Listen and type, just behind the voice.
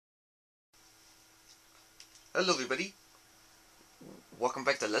Hello everybody, welcome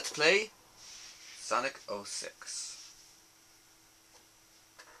back to Let's Play Sonic 06.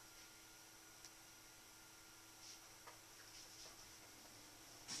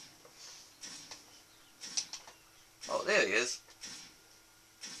 Oh, there he is.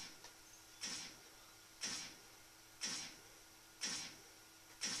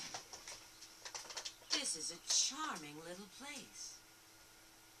 This is a charming little place.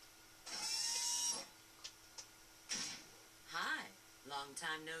 Hi, long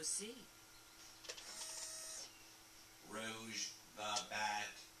time no see. Rouge the Bat.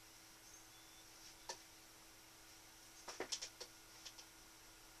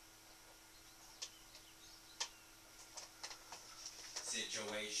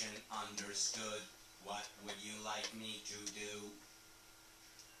 Situation understood. What would you like me to do?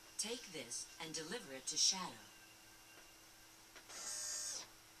 Take this and deliver it to Shadow.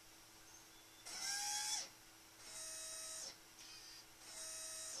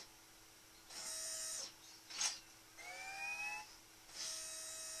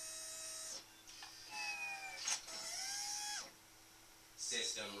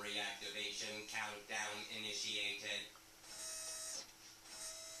 System reactivation countdown initiated.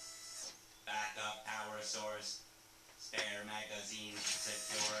 Backup power source. Spare magazine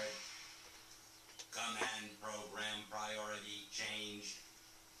secured. Command program priority changed.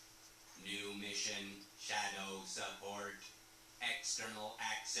 New mission, Shadow support. External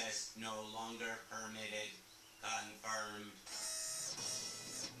access no longer permitted. Confirmed.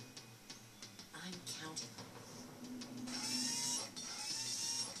 I'm counting on you.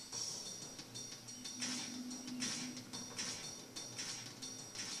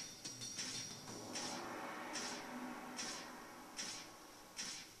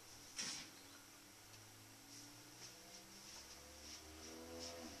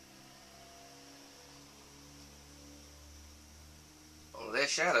 Oh, there's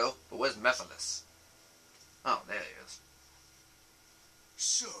Shadow, but where's Mephiles? Oh, there he is.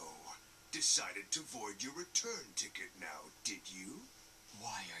 So, decided to void your return ticket now, did you?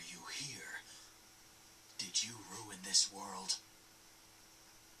 Why are you here? Did you ruin this world?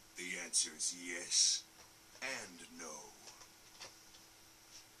 The answer's yes and no.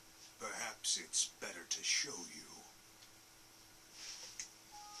 Perhaps it's better to show you.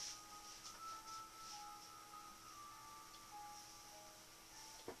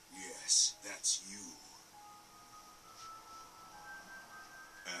 Yes, that's you.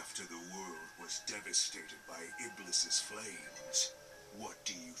 After the world was devastated by Iblis's flames, what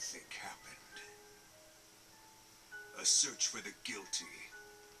do you think happened? A search for the guilty.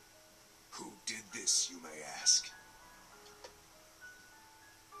 Who did this, you may ask?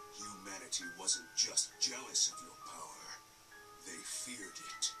 Humanity wasn't just jealous of your power. They feared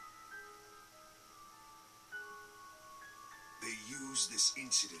it. They used this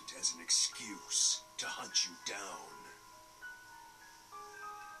incident as an excuse to hunt you down.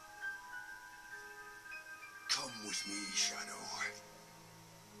 Come with me, Shadow.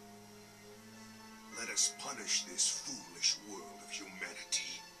 Let us punish this foolish world of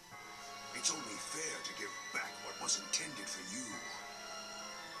humanity. It's only fair to give back what was intended for you.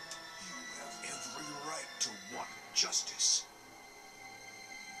 You have every right to want justice.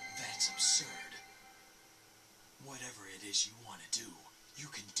 That's absurd. Whatever it is you want to do, you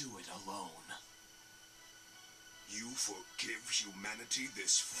can do it alone. You forgive humanity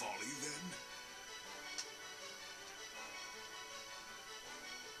this folly, then?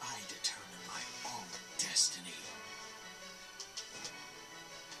 I determine my own destiny.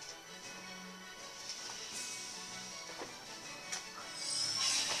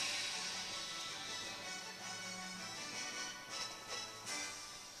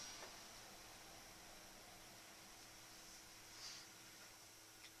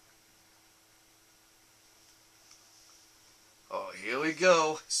 Oh, here we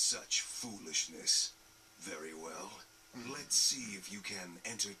go. Such foolishness. Very well. Let's see if you can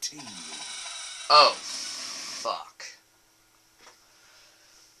entertain me. Oh, fuck.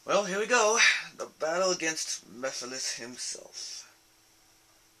 Well, here we go. The battle against Mephiles himself.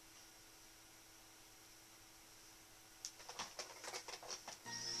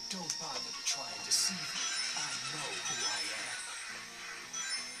 Don't bother to try and deceive me. I know who I am.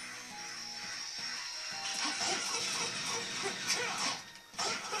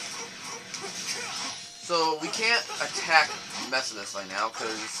 So, we can't attack Mephiles right now,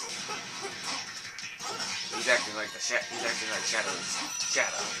 because he's acting like Shadow's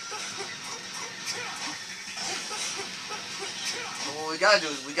Shadow. So what we gotta do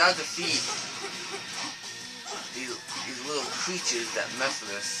is we gotta defeat these little creatures that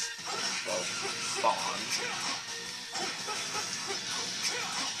Merciless, well, spawned.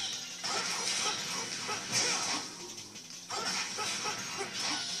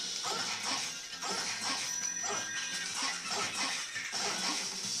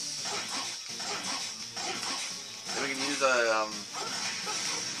 Then we can use a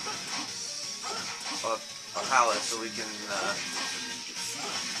pallet so we can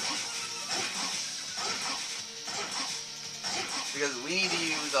because we need to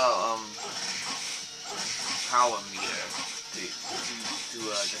use a power meter to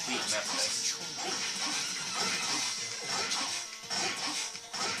defeat Merciless.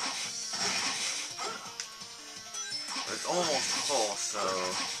 But it's almost full, so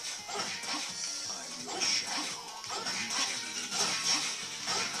I'm your shadow.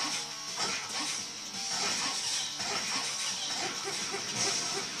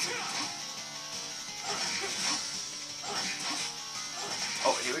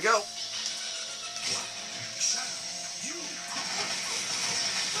 oh, here we go.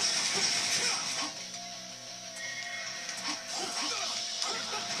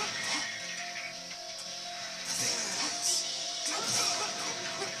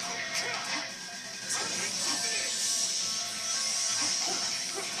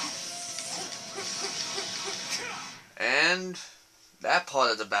 And that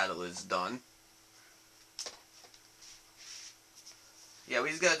part of the battle is done. Yeah, we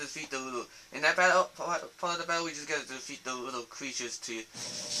just gotta defeat the little... In that battle, part of the battle, we just gotta defeat the little creatures to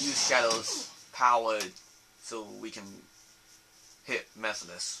use Shadow's power so we can hit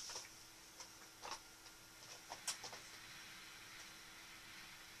Merciless.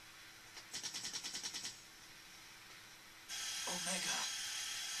 Omega.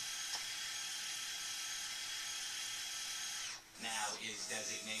 Now is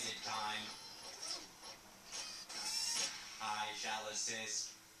designated time. I shall assist.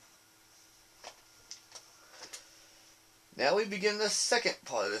 Now we begin the second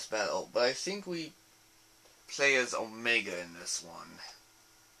part of this battle, but I think we play as Omega in this one.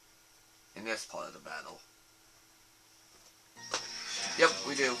 In this part of the battle. Yep,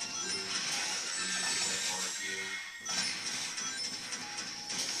 we do.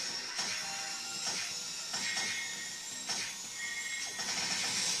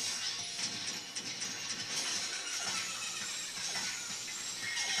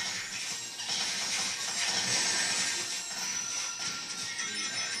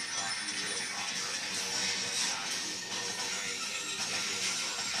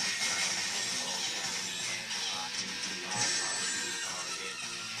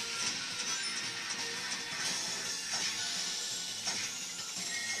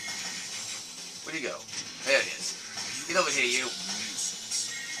 Where'd he go? There he is. Get over here, you.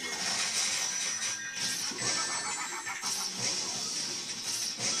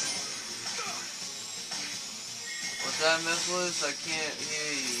 What's that, Merciless? I can't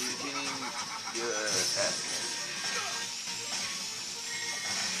hear you. You're getting your ass.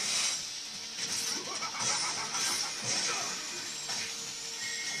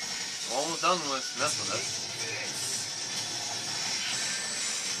 We're almost done with Merciless.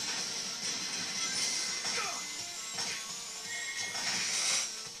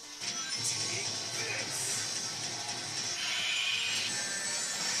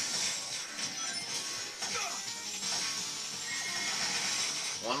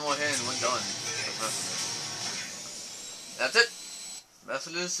 One more hit and we're done with Merciless. That's it.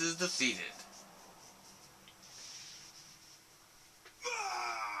 Merciless is defeated.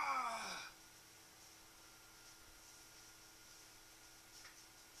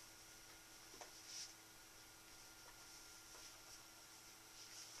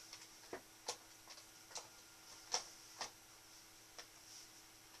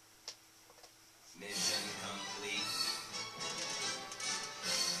 Mission complete.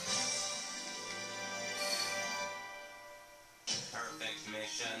 Perfect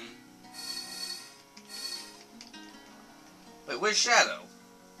mission. Wait, where's Shadow?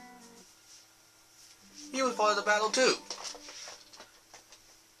 He was part of the battle too.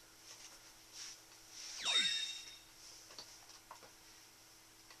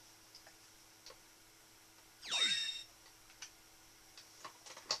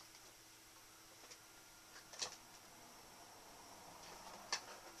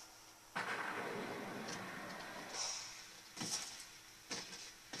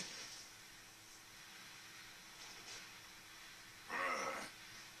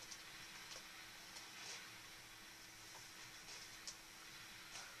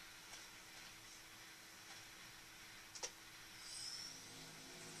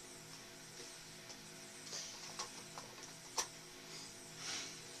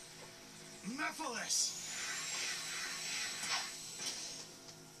 Mephiles!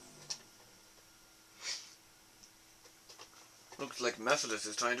 Looks like Mephiles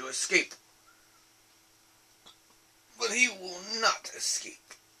is trying to escape. But he will not escape.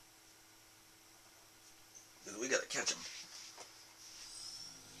 We gotta catch him.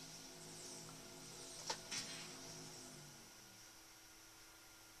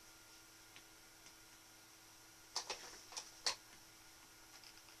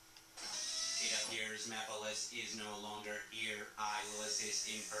 It appears Mephiles is no longer here. I will assist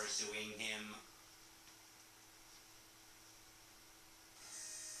in pursuing him.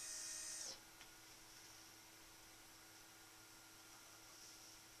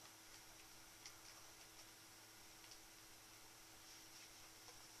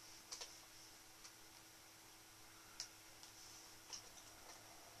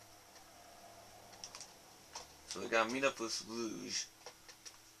 So we gotta meet up with Rouge.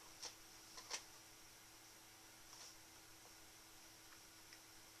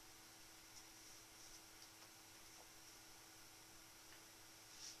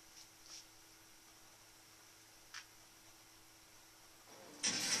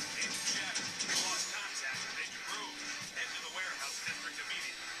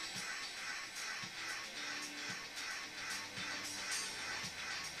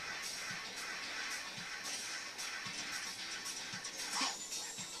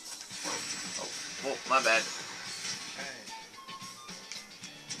 Oh, my bad.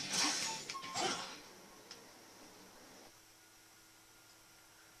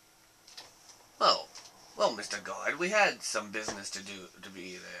 Oh, well, Mr. Guard, we had some business to do to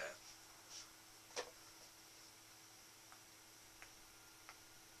be there.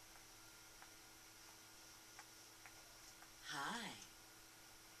 Hi.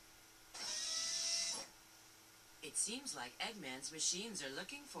 It seems like Eggman's machines are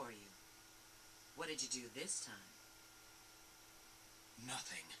looking for you. What did you do this time?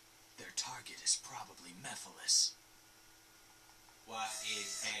 Nothing. Their target is probably Mephiles. What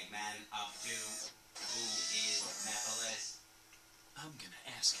is Eggman up to? Who is Mephiles? I'm gonna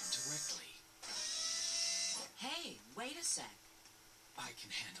ask him directly. Hey, wait a sec. I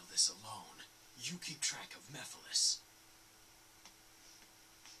can handle this alone. You keep track of Mephiles.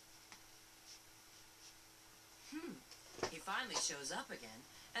 He finally shows up again,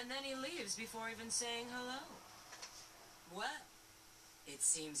 and then he leaves before even saying hello. Well, it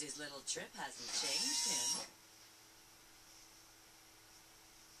seems his little trip hasn't changed him.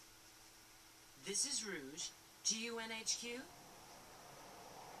 This is Rouge, GUNHQ?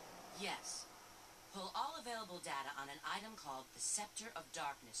 Yes. Pull all available data on an item called the Scepter of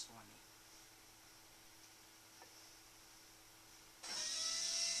Darkness for me.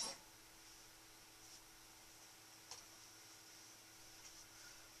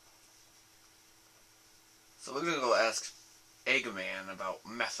 So we're gonna go ask Eggman about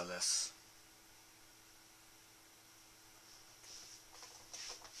Mephiles.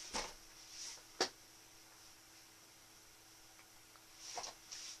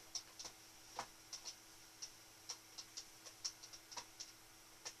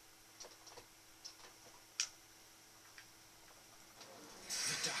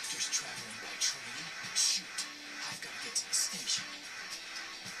 The doctor's traveling by train? Shoot, I've gotta get to the station.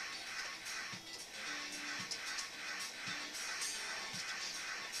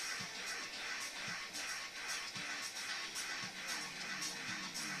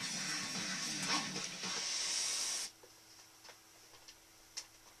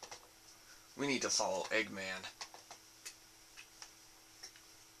 We need to follow Eggman.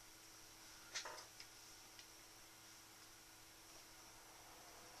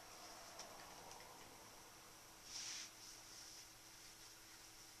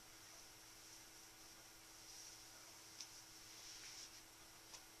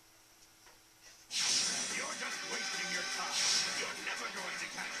 You're just wasting your time. You're never going to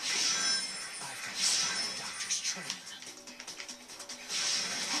catch me. I've got to stop the doctor's train.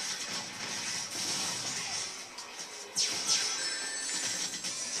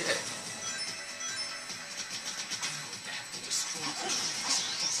 Okay. I'm going to have to destroy the train so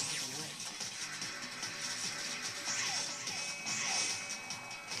it doesn't get away.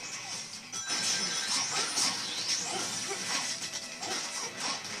 I'm sure there's a way to stop the train.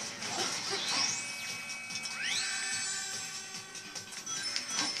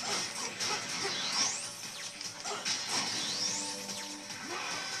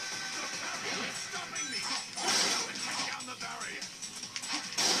 You're stopping me. Go and take down the barrier.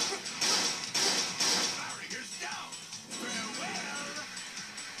 The barrier's down. Farewell.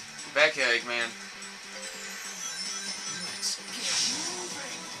 Back here, Eggman. Let's get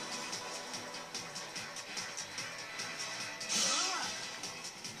moving.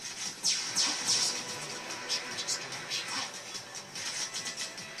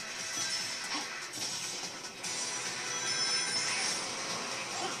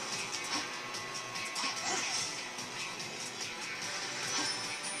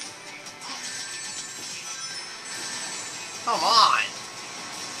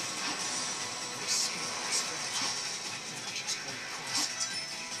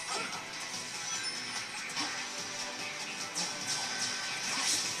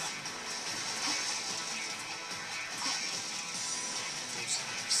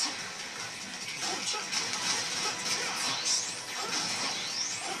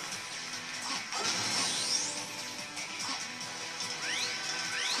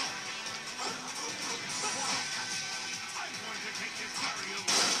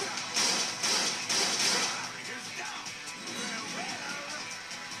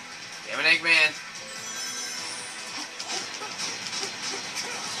 Damn it, Eggman!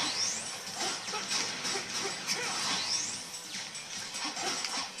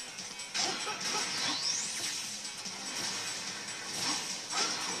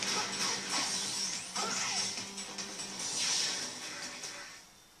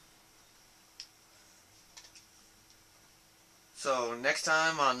 So next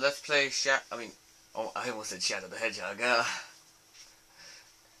time on Let's Play I almost said Shadow the Hedgehog.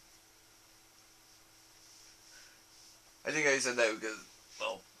 I think I said that because,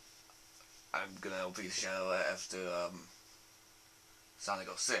 well, I'm gonna LP Shadow after Sonic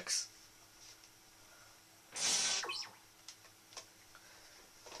 06.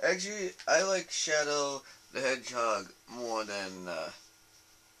 Actually, I like Shadow the Hedgehog more than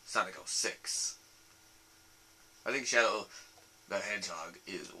Sonic 06. I think Shadow the Hedgehog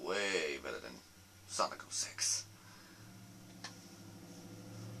is way better than Sonic 06.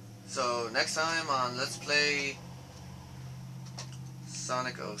 So next time on Let's Play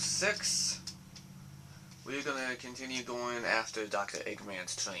Sonic 06, we're gonna continue going after Dr.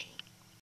 Eggman's train.